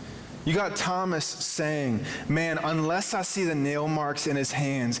 You got Thomas saying, man, unless I see the nail marks in his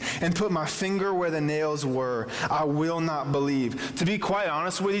hands and put my finger where the nails were, I will not believe. To be quite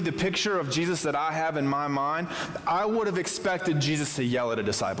honest with you, the picture of Jesus that I have in my mind, I would have expected Jesus to yell at a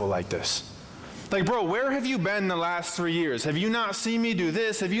disciple like this. Like, bro, where have you been the last 3 years? Have you not seen me do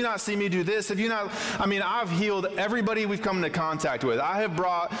this? Have you not seen me do this? I've healed everybody we've come into contact with. I have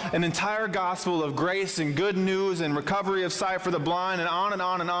brought an entire gospel of grace and good news and recovery of sight for the blind and on and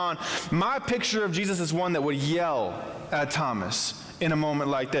on and on. My picture of Jesus is one that would yell at Thomas in a moment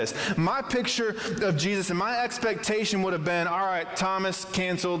like this. My picture of Jesus and my expectation would have been, all right, Thomas,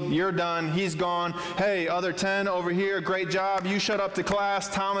 canceled, you're done, he's gone. Hey, other 10 over here, great job, you shut up to class,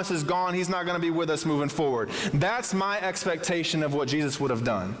 Thomas is gone, he's not going to be with us moving forward. That's my expectation of what Jesus would have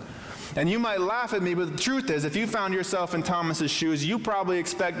done. And you might laugh at me, but the truth is, if you found yourself in Thomas's shoes, you probably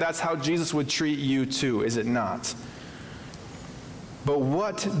expect that's how Jesus would treat you too, is it not? But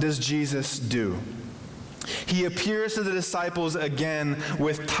what does Jesus do? He appears to the disciples again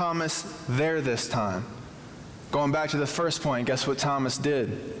with Thomas there this time. Going back to the first point, guess what Thomas did?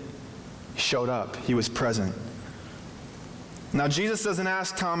 He showed up. He was present. Now, Jesus doesn't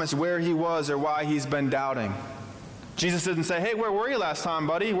ask Thomas where he was or why he's been doubting. Jesus didn't say, hey, where were you last time,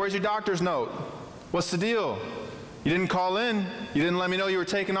 buddy? Where's your doctor's note? What's the deal? You didn't call in. You didn't let me know you were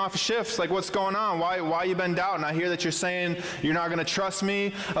taking off shifts. Like, what's going on? Why you been doubting? I hear that you're saying you're not going to trust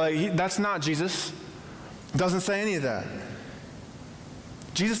me. That's not Jesus. Doesn't say any of that.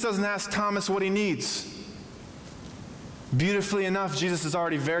 Jesus doesn't ask Thomas what he needs. Beautifully enough, Jesus is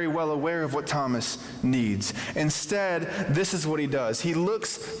already very well aware of what Thomas needs. Instead, this is what he does. He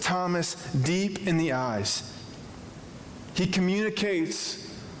looks Thomas deep in the eyes. He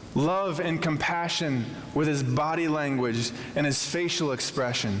communicates love and compassion with his body language and his facial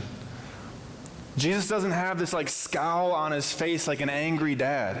expression. Jesus doesn't have this scowl on his face like an angry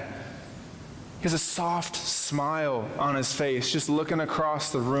dad. He has a soft smile on his face, just looking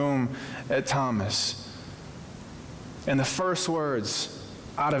across the room at Thomas. And the first words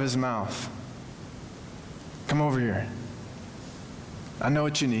out of his mouth, come over here. I know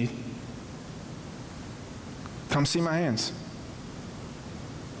what you need. Come see my hands.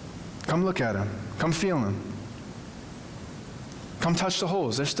 Come look at them. Come feel them. Come touch the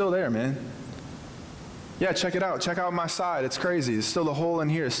holes. They're still there, man. Yeah, check it out. Check out my side. It's crazy. There's still the hole in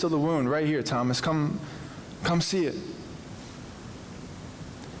here. There's still the wound right here, Thomas. Come see it.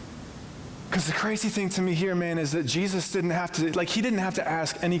 Because the crazy thing to me here, man, is that Jesus didn't have to, he didn't have to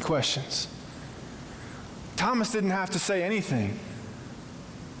ask any questions. Thomas didn't have to say anything.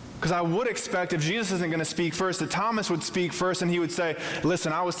 Because I would expect if Jesus isn't going to speak first, that Thomas would speak first and he would say,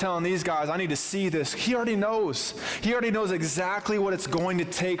 listen, I was telling these guys, I need to see this. He already knows. He already knows exactly what it's going to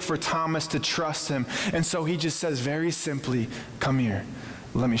take for Thomas to trust him. And so he just says very simply, come here,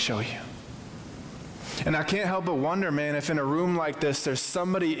 let me show you. And I can't help but wonder, man, if in a room like this, there's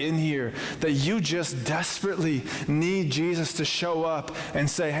somebody in here that you just desperately need Jesus to show up and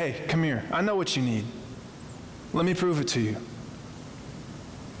say, hey, come here. I know what you need. Let me prove it to you.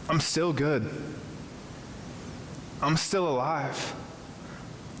 I'm still good. I'm still alive.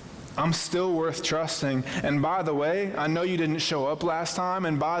 I'm still worth trusting. And by the way, I know you didn't show up last time.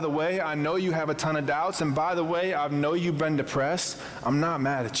 And by the way, I know you have a ton of doubts. And by the way, I know you've been depressed. I'm not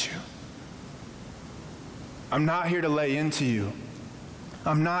mad at you. I'm not here to lay into you.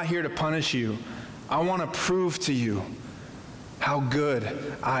 I'm not here to punish you. I want to prove to you how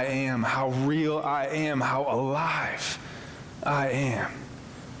good I am, how real I am, how alive I am.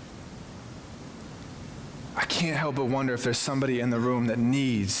 I can't help but wonder if there's somebody in the room that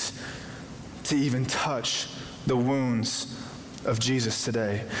needs to even touch the wounds of Jesus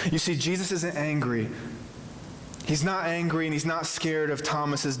today. You see, Jesus isn't angry. He's not angry and he's not scared of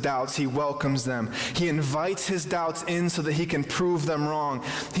Thomas's doubts. He welcomes them. He invites his doubts in so that he can prove them wrong.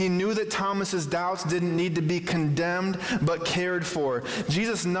 He knew that Thomas's doubts didn't need to be condemned but cared for.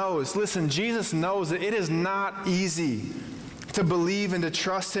 Jesus knows that it is not easy to believe and to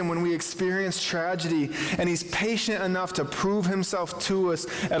trust him when we experience tragedy, and he's patient enough to prove himself to us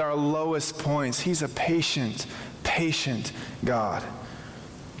at our lowest points. He's a patient God.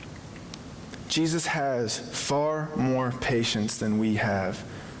 Jesus has far more patience than we have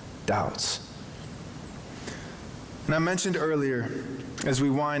doubts. And I mentioned earlier, as we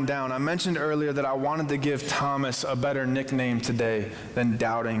wind down, that I wanted to give Thomas a better nickname today than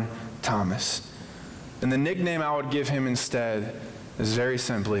Doubting Thomas. And the nickname I would give him instead is very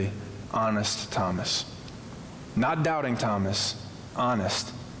simply honest Thomas. Not doubting Thomas,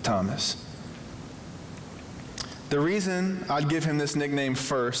 honest Thomas. The reason I'd give him this nickname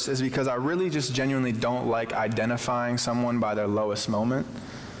first is because I really just genuinely don't like identifying someone by their lowest moment.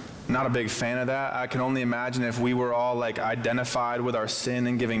 Not a big fan of that. I can only imagine if we were all like identified with our sin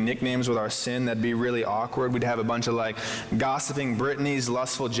and giving nicknames with our sin, that'd be really awkward. We'd have a bunch of like gossiping Brittany's,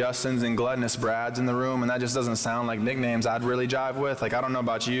 lustful Justins, and gluttonous Brads in the room, and that just doesn't sound like nicknames I'd really jive with. Like, I don't know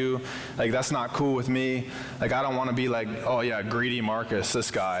about you. Like, that's not cool with me. Like, I don't want to be like, oh yeah, greedy Marcus, this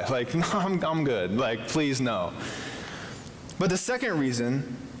guy. Like, no, I'm good. Like, please no. But the second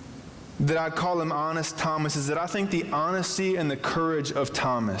reason that I'd call him honest Thomas is that I think the honesty and the courage of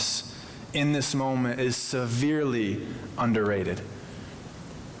Thomas in this moment is severely underrated.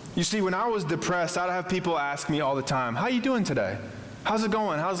 You see, when I was depressed, I'd have people ask me all the time, how you doing today? How's it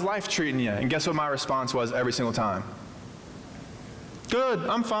going? How's life treating you? And guess what my response was every single time? Good,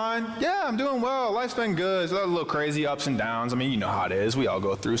 I'm fine. Yeah, I'm doing well. Life's been good. It's a little crazy ups and downs. I mean, you know how it is. We all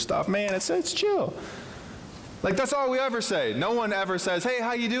go through stuff. Man, it's chill. Like, that's all we ever say. No one ever says, hey,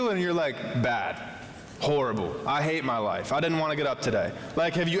 how you doing? And you're like, bad, horrible. I hate my life. I didn't want to get up today.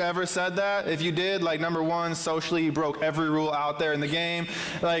 Like, have you ever said that? If you did, like, number one, socially, you broke every rule out there in the game.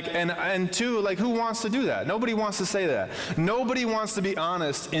 Like, and two, like, who wants to do that? Nobody wants to say that. Nobody wants to be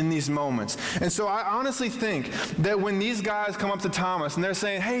honest in these moments. And so I honestly think that when these guys come up to Thomas and they're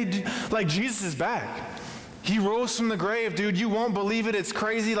saying, hey, like, Jesus is back. He rose from the grave, dude. You won't believe it. It's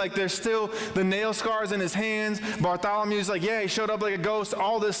crazy. Like, there's still the nail scars in his hands. Bartholomew's like, yeah, he showed up like a ghost,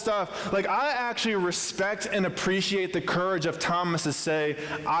 all this stuff. Like, I actually respect and appreciate the courage of Thomas to say,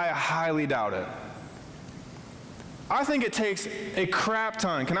 I highly doubt it. I think it takes a crap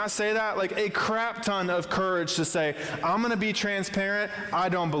ton. Can I say that? Like, a crap ton of courage to say, I'm going to be transparent. I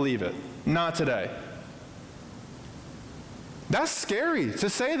don't believe it. Not today. That's scary to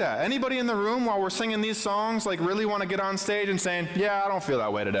say that. Anybody in the room while we're singing these songs like really want to get on stage and saying, yeah, I don't feel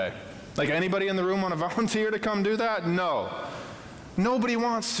that way today? Like, anybody in the room want to volunteer to come do that? No. Nobody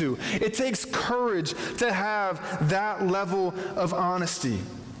wants to. It takes courage to have that level of honesty.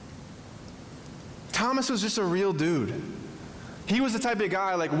 Thomas was just a real dude. He was the type of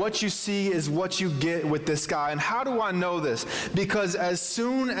guy, like, what you see is what you get with this guy. And how do I know this? Because as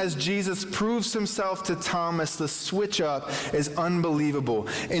soon as Jesus proves himself to Thomas, the switch up is unbelievable.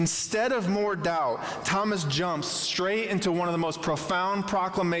 Instead of more doubt, Thomas jumps straight into one of the most profound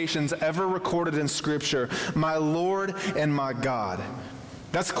proclamations ever recorded in Scripture, my Lord and my God.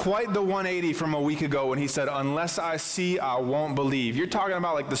 That's quite the 180 from a week ago when he said, unless I see, I won't believe. You're talking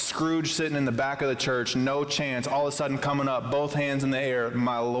about like the Scrooge sitting in the back of the church, no chance, all of a sudden coming up, both hands in the air,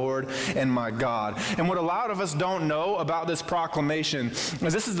 my Lord and my God. And what a lot of us don't know about this proclamation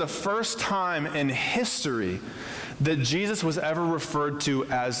is this is the first time in history that Jesus was ever referred to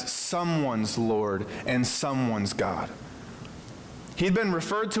as someone's Lord and someone's God. He'd been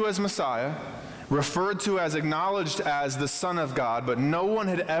referred to as Messiah, referred to as, acknowledged as the Son of God, but no one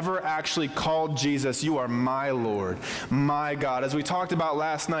had ever actually called Jesus, you are my Lord, my God. As we talked about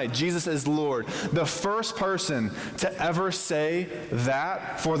last night, Jesus is Lord. The first person to ever say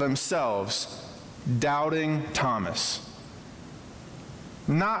that for themselves, doubting Thomas.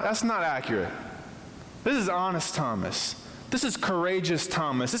 That's not accurate. This is honest Thomas. This is courageous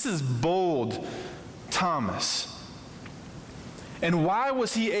Thomas. This is bold Thomas. And why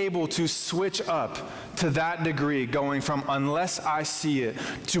was he able to switch up to that degree, going from unless I see it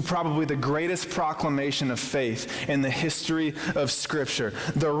to probably the greatest proclamation of faith in the history of Scripture?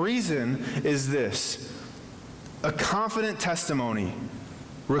 The reason is this: a confident testimony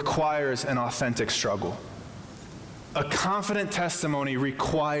requires an authentic struggle. A confident testimony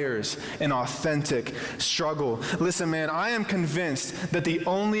requires an authentic struggle. Listen, man, I am convinced that the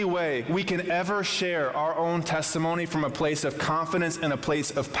only way we can ever share our own testimony from a place of confidence and a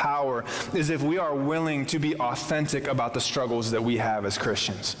place of power is if we are willing to be authentic about the struggles that we have as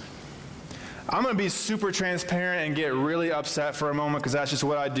Christians. I'm going to be super transparent and get really upset for a moment because that's just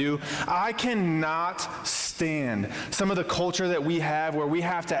what I do. I cannot stand some of the culture that we have where we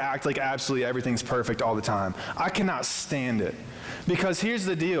have to act like absolutely everything's perfect all the time. I cannot stand it. Because here's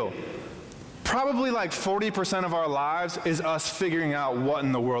the deal. Probably like 40% of our lives is us figuring out what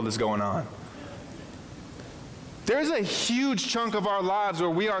in the world is going on. There's a huge chunk of our lives where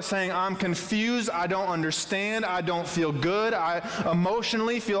we are saying, I'm confused, I don't understand, I don't feel good, I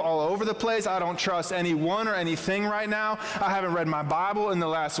emotionally feel all over the place, I don't trust anyone or anything right now, I haven't read my Bible in the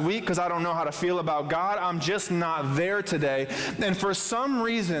last week because I don't know how to feel about God, I'm just not there today. And for some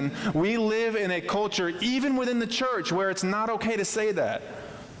reason, we live in a culture, even within the church, where it's not okay to say that.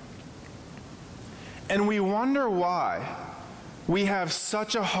 And we wonder why. we have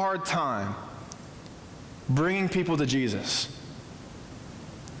such a hard time bringing people to Jesus.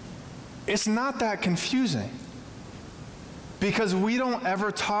 It's not that confusing, because we don't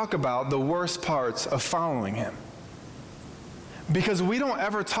ever talk about the worst parts of following him. Because we don't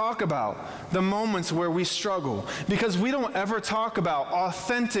ever talk about the moments where we struggle. Because we don't ever talk about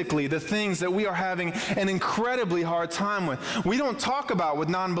authentically the things that we are having an incredibly hard time with. We don't talk about with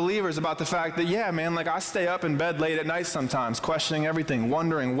non-believers about the fact that, yeah, man, like I stay up in bed late at night sometimes, questioning everything,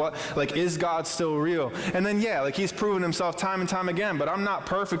 wondering is God still real? And then, yeah, like he's proven himself time and time again, but I'm not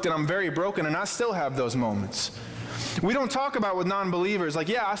perfect and I'm very broken and I still have those moments. We don't talk about with non-believers, like,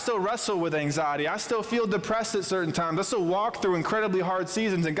 yeah, I still wrestle with anxiety. I still feel depressed at certain times. I still walk through incredibly hard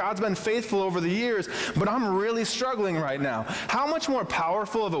seasons, and God's been faithful over the years, but I'm really struggling right now. How much more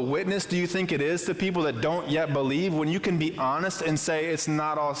powerful of a witness do you think it is to people that don't yet believe when you can be honest and say it's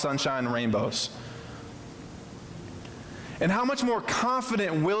not all sunshine and rainbows? And how much more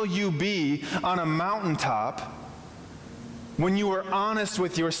confident will you be on a mountaintop when you are honest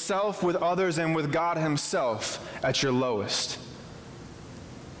with yourself, with others, and with God himself at your lowest?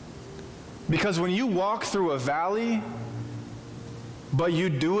 Because when you walk through a valley, but you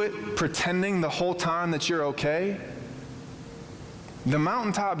do it pretending the whole time that you're okay, the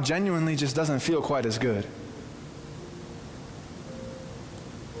mountaintop genuinely just doesn't feel quite as good.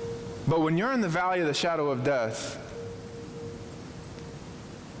 But when you're in the valley of the shadow of death,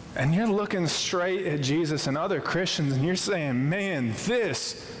 and you're looking straight at Jesus and other Christians, and you're saying, man,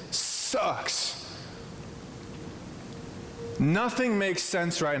 this sucks. Nothing makes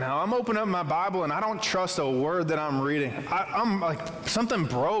sense right now. I'm opening up my Bible, and I don't trust a word that I'm reading. I'm like, something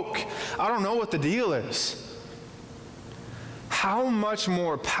broke. I don't know what the deal is. How much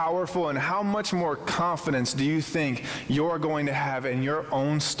more powerful and how much more confidence do you think you're going to have in your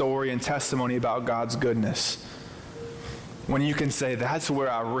own story and testimony about God's goodness when you can say, that's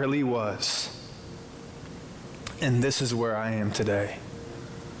where I really was, and this is where I am today?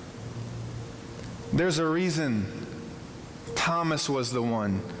 There's a reason Thomas was the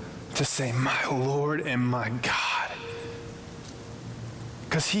one to say, my Lord and my God,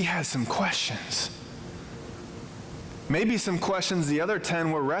 because he had some questions. Maybe some questions the other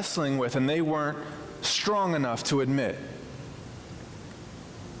 10 were wrestling with and they weren't strong enough to admit.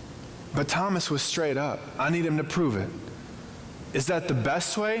 But Thomas was straight up. I need him to prove it. Is that the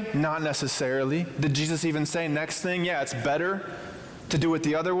best way? Not necessarily. Did Jesus even say next thing? Yeah, it's better to do it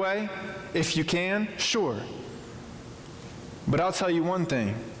the other way. If you can, sure. But I'll tell you one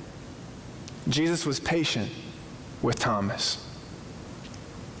thing. Jesus was patient with Thomas.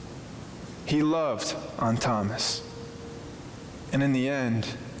 He loved on Thomas. And in the end,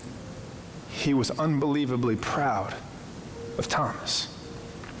 he was unbelievably proud of Thomas.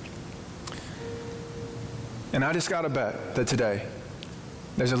 And I just got to bet that today,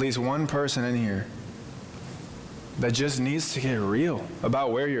 there's at least one person in here that just needs to get real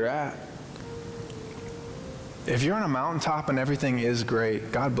about where you're at. If you're on a mountaintop and everything is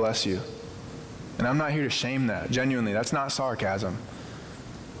great, God bless you. And I'm not here to shame that. Genuinely, that's not sarcasm.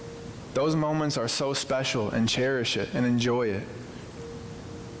 Those moments are so special, and cherish it and enjoy it.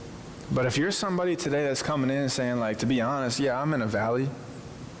 But if you're somebody today that's coming in and saying, like, to be honest, yeah, I'm in a valley.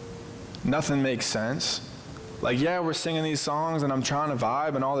 Nothing makes sense. Like, yeah, we're singing these songs and I'm trying to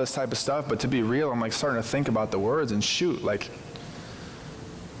vibe and all this type of stuff, but to be real, I'm like starting to think about the words and shoot, like,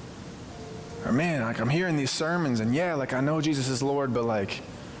 or man, like I'm hearing these sermons and yeah, like I know Jesus is Lord, but like,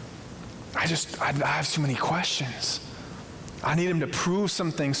 I have too many questions. I need him to prove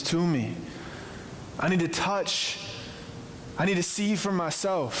some things to me. I need to touch. I need to see for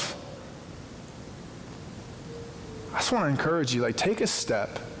myself. I just want to encourage you, like, take a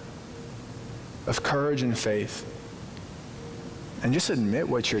step of courage and faith and just admit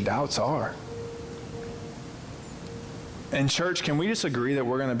what your doubts are. And church, can we just agree that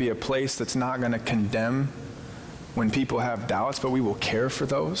we're going to be a place that's not going to condemn when people have doubts, but we will care for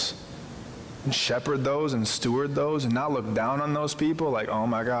those and shepherd those and steward those and not look down on those people like, oh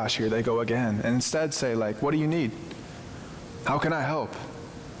my gosh, here they go again. And instead say, like, what do you need? How can I help?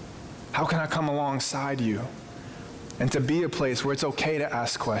 How can I come alongside you? And to be a place where it's okay to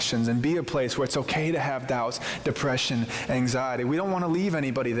ask questions and be a place where it's okay to have doubts, depression, anxiety. We don't want to leave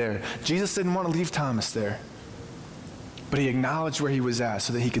anybody there. Jesus didn't want to leave Thomas there. But he acknowledged where he was at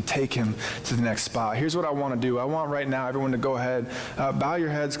so that he could take him to the next spot. Here's what I want to do. I want right now everyone to go ahead, bow your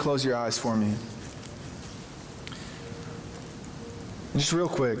heads, close your eyes for me. Just real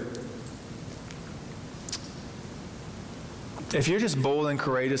quick. If you're just bold and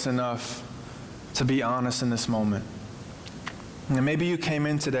courageous enough to be honest in this moment, and maybe you came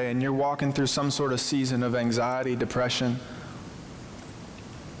in today and you're walking through some sort of season of anxiety, depression,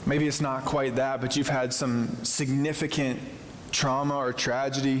 Maybe it's not quite that, but you've had some significant trauma or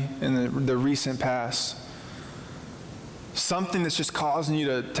tragedy in the recent past. Something that's just causing you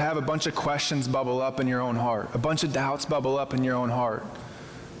to have a bunch of questions bubble up in your own heart, a bunch of doubts bubble up in your own heart.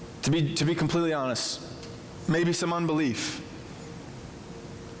 To be completely honest, maybe some unbelief.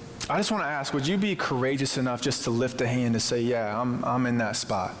 I just want to ask, would you be courageous enough just to lift a hand to say, yeah, I'm in that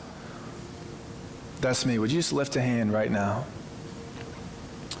spot? That's me. Would you just lift a hand right now?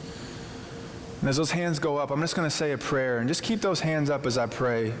 And as those hands go up, I'm just going to say a prayer, and just keep those hands up as I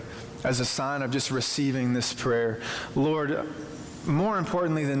pray, as a sign of just receiving this prayer. Lord, more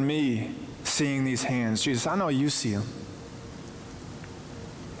importantly than me seeing these hands, Jesus, I know you see them.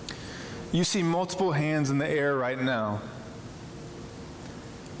 You see multiple hands in the air right now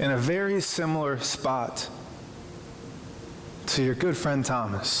in a very similar spot to your good friend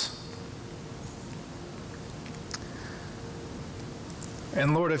Thomas.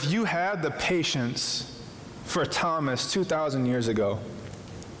 And Lord, if you had the patience for Thomas 2,000 years ago,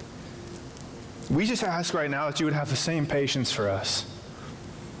 we just ask right now that you would have the same patience for us.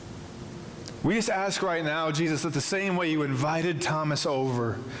 We just ask right now, Jesus, that the same way you invited Thomas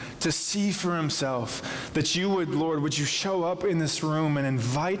over to see for himself, that you would, Lord, would you show up in this room and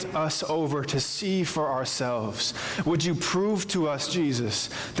invite us over to see for ourselves? Would you prove to us, Jesus,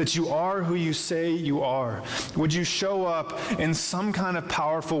 that you are who you say you are? Would you show up in some kind of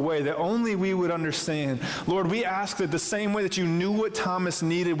powerful way that only we would understand? Lord, we ask that the same way that you knew what Thomas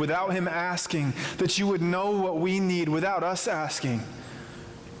needed without him asking, that you would know what we need without us asking.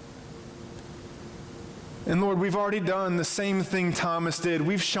 And Lord, we've already done the same thing Thomas did.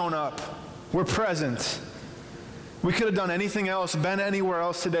 We've shown up. We're present. We could have done anything else, been anywhere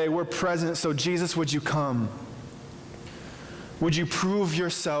else today. We're present. So Jesus, would you come? Would you prove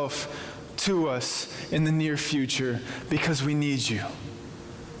yourself to us in the near future? Because we need you.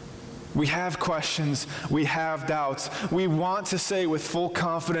 We have questions. We have doubts. We want to say with full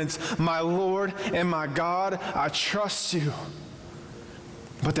confidence, my Lord and my God, I trust you.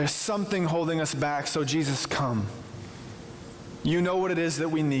 But there's something holding us back, so Jesus, come. You know what it is that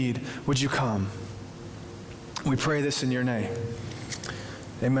we need. Would you come? We pray this in your name.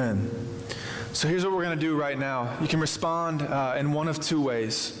 Amen. So here's what we're going to do right now. You can respond in one of two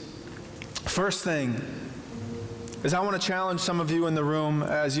ways. First thing is I want to challenge some of you in the room.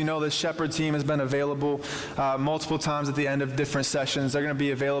 As you know, the Shepherd team has been available multiple times at the end of different sessions. They're going to be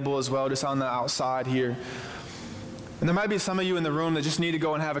available as well just on the outside here. And there might be some of you in the room that just need to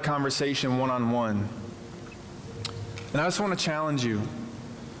go and have a conversation one-on-one. And I just want to challenge you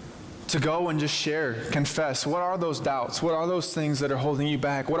to go and just share, confess. What are those doubts? What are those things that are holding you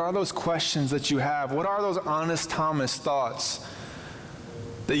back? What are those questions that you have? What are those honest Thomas thoughts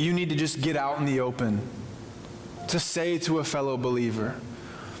that you need to just get out in the open to say to a fellow believer?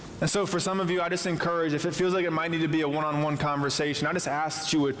 And so for some of you, I just encourage, if it feels like it might need to be a one-on-one conversation, I just ask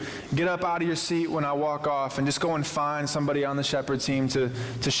that you would get up out of your seat when I walk off and just go and find somebody on the Shepherd team to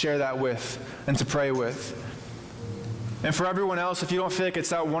share that with and to pray with. And for everyone else, if you don't feel like it's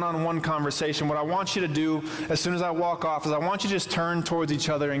that one-on-one conversation, what I want you to do as soon as I walk off is I want you to just turn towards each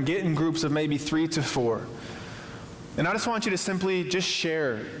other and get in groups of maybe 3 to 4. And I just want you to simply just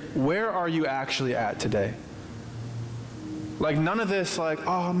share, where are you actually at today? Like none of this like,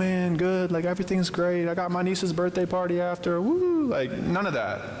 oh man, good, like everything's great. I got my niece's birthday party after, woo, like none of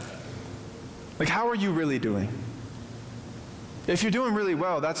that. Like how are you really doing? If you're doing really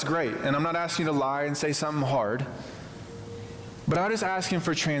well, that's great. And I'm not asking you to lie and say something hard. But I'm just asking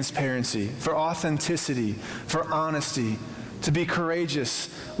for transparency, for authenticity, for honesty, to be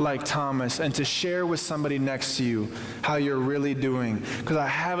courageous like Thomas and to share with somebody next to you how you're really doing. Because I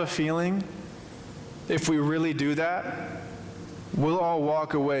have a feeling if we really do that, we'll all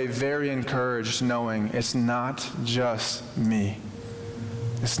walk away very encouraged knowing it's not just me.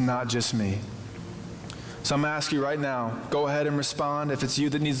 It's not just me. So I'm going to ask you right now, go ahead and respond. If it's you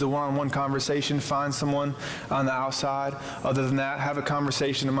that needs the one-on-one conversation, find someone on the outside. Other than that, have a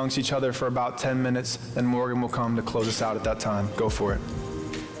conversation amongst each other for about 10 minutes, and Morgan will come to close us out at that time. Go for it.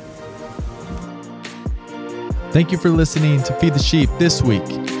 Thank you for listening to Feed the Sheep this week.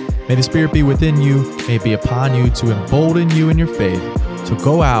 May the Spirit be within you, may it be upon you to embolden you in your faith. So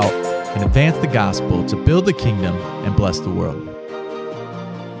go out and advance the gospel to build the kingdom and bless the world.